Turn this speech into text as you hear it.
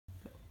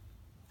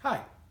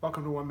Hi,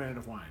 welcome to 1 Minute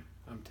of Wine.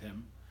 I'm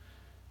Tim.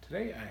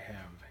 Today I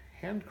have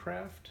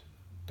Handcraft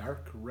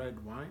Dark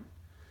Red Wine.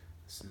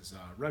 This is a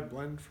red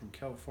blend from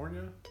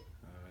California,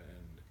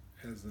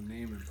 and as the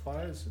name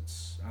implies,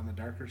 it's on the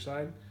darker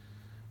side.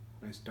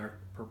 Nice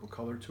dark purple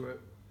color to it.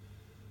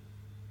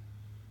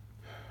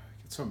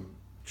 Get some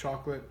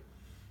chocolate,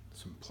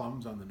 some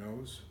plums on the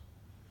nose.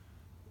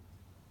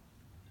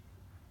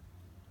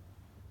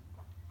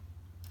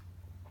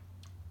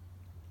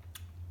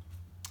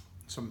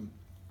 Some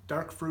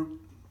dark fruit,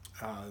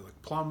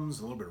 like plums,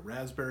 a little bit of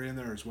raspberry in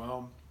there as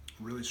well.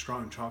 Really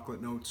strong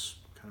chocolate notes,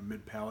 kind of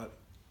mid-palate,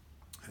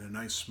 and a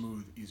nice,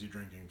 smooth, easy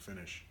drinking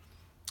finish.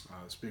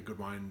 This would be a good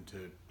wine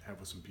to have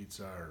with some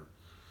pizza or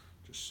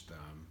just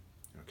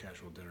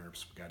casual dinner,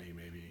 spaghetti,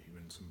 maybe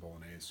even some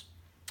bolognese.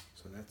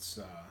 So that's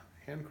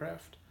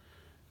Handcraft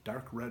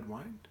Dark Red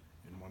Wine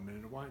in 1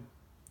 Minute of Wine.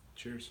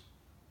 Cheers.